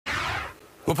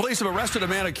Well, police have arrested a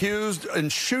man accused in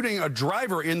shooting a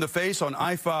driver in the face on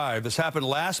I-5. This happened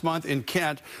last month in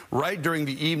Kent, right during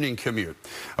the evening commute.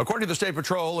 According to the State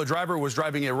Patrol, a driver was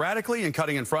driving erratically and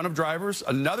cutting in front of drivers.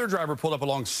 Another driver pulled up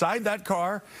alongside that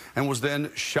car and was then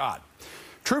shot.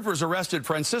 Troopers arrested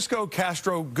Francisco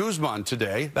Castro Guzman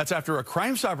today. That's after a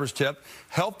Crime Stoppers tip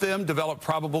helped them develop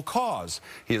probable cause.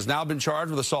 He has now been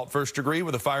charged with assault first degree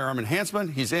with a firearm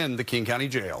enhancement. He's in the King County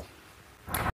Jail.